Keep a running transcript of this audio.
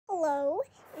Hello,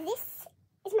 this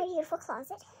is my beautiful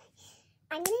closet.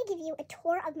 I'm going to give you a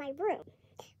tour of my room,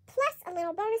 plus a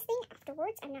little bonus thing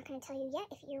afterwards. I'm not going to tell you yet.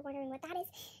 If you're wondering what that is,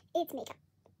 it's makeup.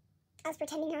 I was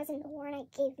pretending I was in the war and I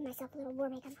gave myself a little war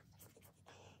makeup.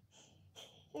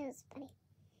 It was funny.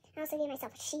 I also gave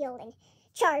myself a shield and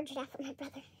charged after my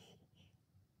brother.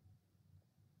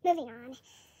 Moving on.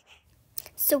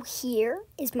 So here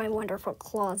is my wonderful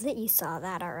closet. You saw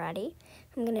that already.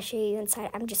 I'm going to show you inside.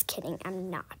 I'm just kidding.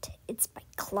 I'm not. It's my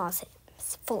closet.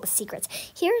 It's full of secrets.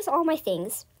 Here's all my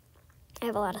things. I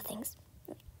have a lot of things.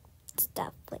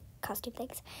 Stuff, like costume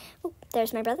things. Oh,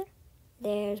 there's my brother.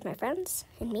 There's my friends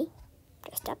and me.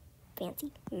 Dressed up.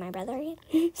 Fancy. My brother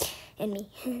again. And me.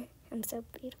 I'm so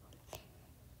beautiful.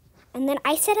 And then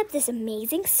I set up this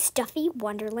amazing stuffy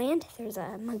wonderland. There's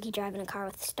a monkey driving a car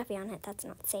with stuffy on it. That's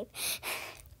not safe.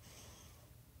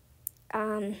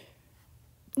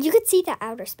 You could see that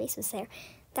outer space was there.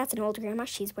 That's an old grandma.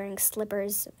 She's wearing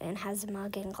slippers and has a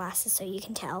mug and glasses, so you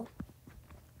can tell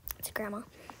it's a grandma.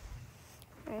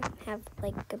 I have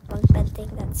like a bunk bed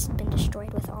thing that's been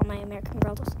destroyed with all my American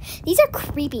Girl dolls. These are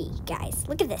creepy, guys.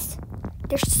 Look at this.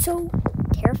 They're so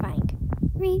terrifying.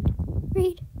 Read.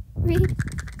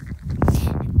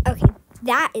 Okay,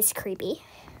 that is creepy.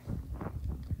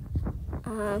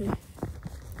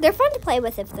 They're fun to play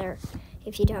with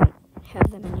if you don't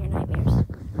have them in your nightmares.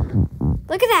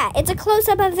 Look at that. It's a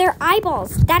close-up of their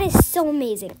eyeballs. That is so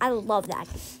amazing. I love that.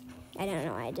 I don't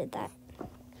know why I did that.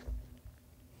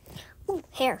 Oh,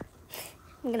 hair.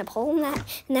 I'm going to pull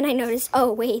that. And then I noticed,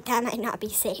 oh, wait, that might not be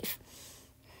safe.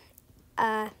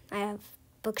 I have a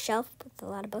bookshelf with a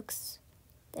lot of books.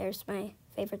 There's my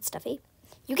favorite stuffy.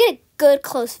 You get a good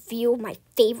close view of my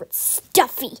favorite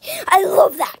stuffy. I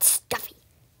love that stuffy.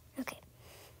 Okay.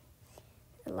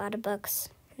 A lot of books.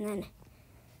 And then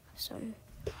some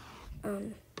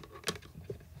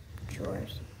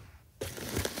drawers.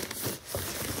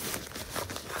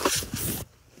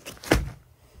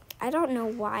 I don't know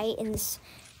why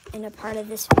in a part of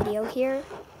this video here,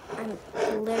 I'm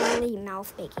literally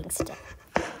mouth making stuff.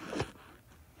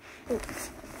 Oops.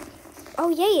 Oh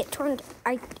yay!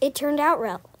 It turned out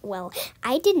well.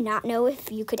 I did not know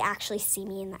if you could actually see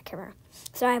me in that camera.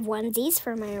 So I have onesies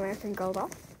for my American Girl doll.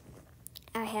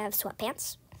 I have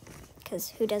sweatpants, because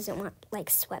who doesn't want like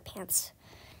sweatpants?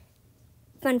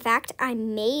 Fun fact: I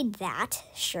made that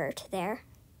shirt there.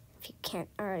 If you can't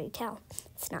already tell,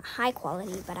 it's not high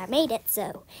quality, but I made it.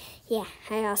 So yeah,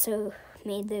 I also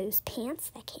made those pants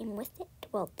that came with it.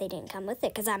 Well, they didn't come with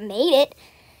it because I made it.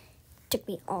 Took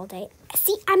me all day.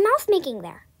 See, I'm mouth making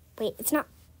there. Wait, it's not.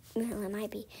 Well, it might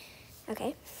be.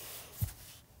 Okay.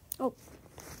 Oh,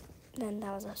 then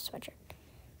that was a sweatshirt.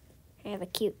 I have a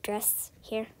cute dress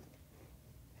here.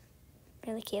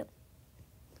 Really cute.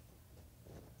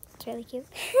 It's really cute.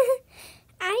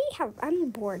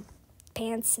 I'm bored.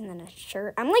 Pants and then a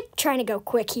shirt. I'm like trying to go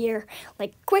quick here.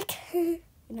 Like quick. I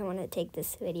don't want to take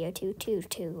this video too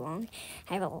long.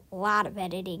 I have a lot of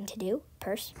editing to do.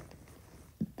 Purse.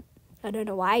 I don't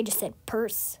know why I just said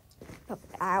purse. Oh,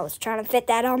 I was trying to fit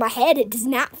that on my head. It does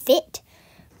not fit.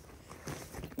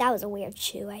 That was a weird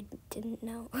shoe. I didn't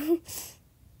know.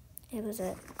 It was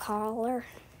a collar,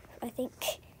 I think.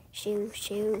 Shoe.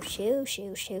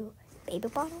 Baby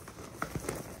bottle.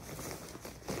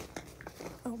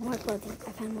 Oh, more clothing.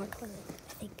 I found more clothing,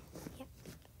 I think. Yeah.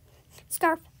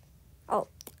 Scarf. Oh,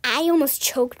 I almost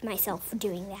choked myself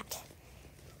doing that.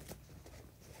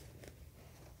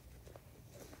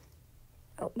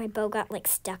 Oh, my bow got like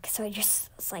stuck, so I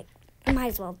just was like, I might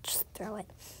as well just throw it.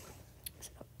 So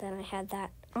then I had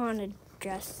that on a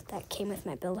dress that came with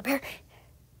my Build-A-Bear.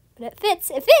 But it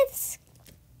fits.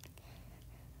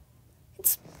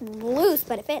 It's loose,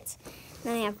 but it fits.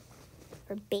 Then I have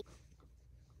for bait.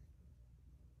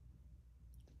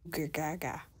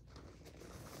 Gaga.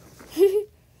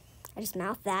 I just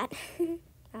mouthed that.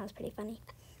 That was pretty funny.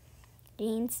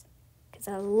 Jeans, because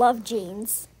I love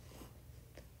jeans.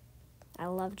 I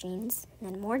love jeans,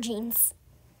 and then more jeans.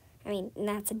 I mean,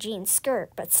 that's a jean skirt,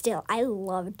 but still, I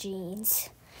love jeans.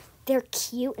 They're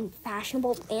cute and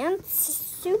fashionable and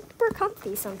super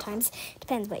comfy sometimes.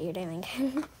 Depends what you're doing.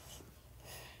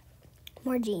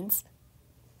 More jeans.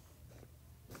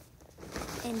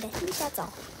 And I think that's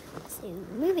all. So,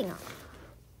 moving on.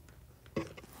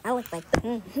 I look like...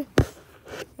 I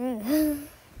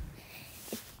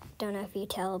don't know if you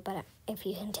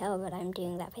can tell, but I'm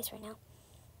doing that face right now.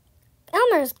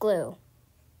 Elmer's glue.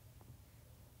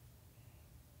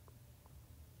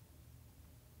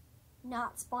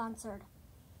 Not sponsored.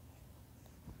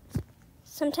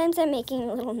 Sometimes I'm making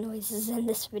little noises in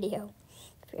this video,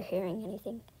 if you're hearing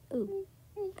anything. Ooh,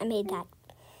 I made that.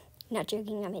 Not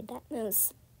joking, I made that. It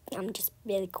was I'm just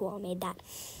really cool. I made that.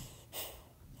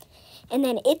 And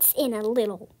then it's in a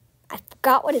little, I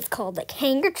forgot what it's called, like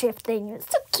handkerchief thing. It's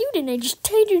so cute, and I just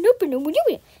tied it up and I'm doing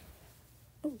it.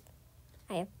 Ooh,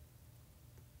 I have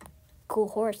a cool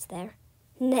horse there.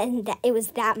 And then it was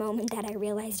that moment that I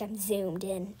realized I'm zoomed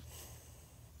in.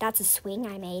 That's a swing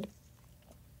I made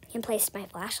and placed my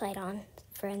flashlight on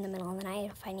for in the middle of the night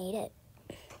if I need it.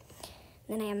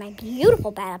 And then I have my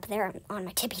beautiful bed up there on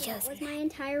my tippy toes. That was my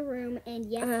entire room, and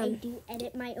yes, I do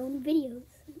edit my own videos.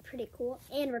 Pretty cool.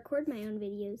 And record my own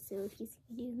videos, so if you see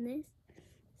me doing this,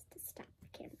 just to stop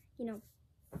the camera, you know.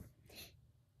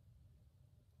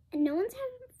 And no one's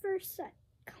having first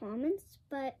comments,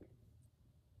 but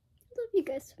I love you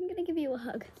guys, so I'm gonna give you a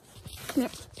hug. Come here.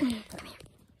 Come here.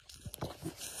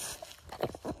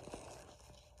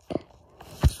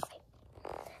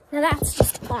 Now that's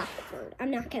just awkward.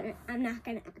 I'm not gonna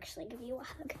actually give you a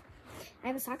hug. I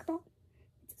have a soccer ball.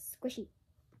 It's squishy.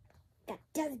 That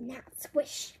does not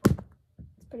squish.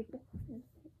 It's pretty cool.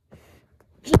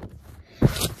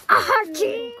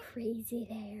 Gee. Crazy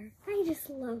there. I just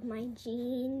love my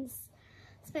jeans,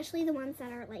 especially the ones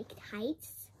that are like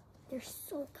tights. They're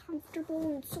so comfortable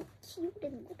and so cute.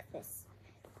 And look at this.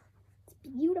 It's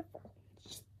beautiful.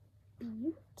 Just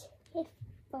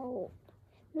beautiful.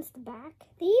 This the back.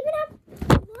 They even have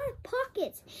a lot of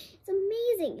pockets. It's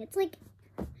amazing. It's like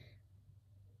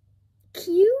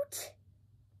cute.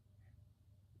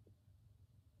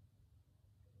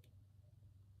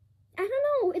 I don't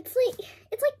know. It's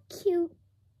like cute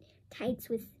tights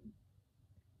with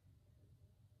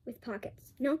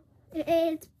pockets. No,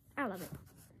 it's I love it.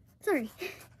 Sorry.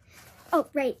 Oh,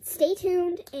 right. Stay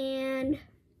tuned and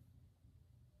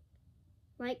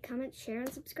like, comment, share,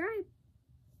 and subscribe.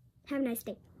 Have a nice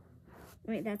day.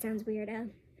 Wait, that sounds weird. I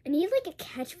need like a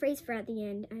catchphrase for at the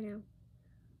end. I know.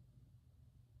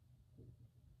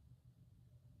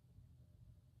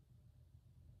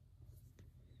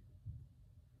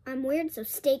 I'm weird, so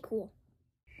stay cool.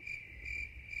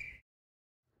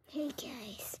 Hey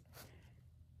guys,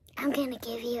 I'm gonna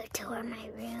give you a tour of my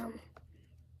room.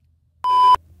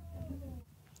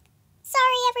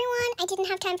 Sorry everyone, I didn't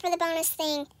have time for the bonus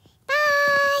thing.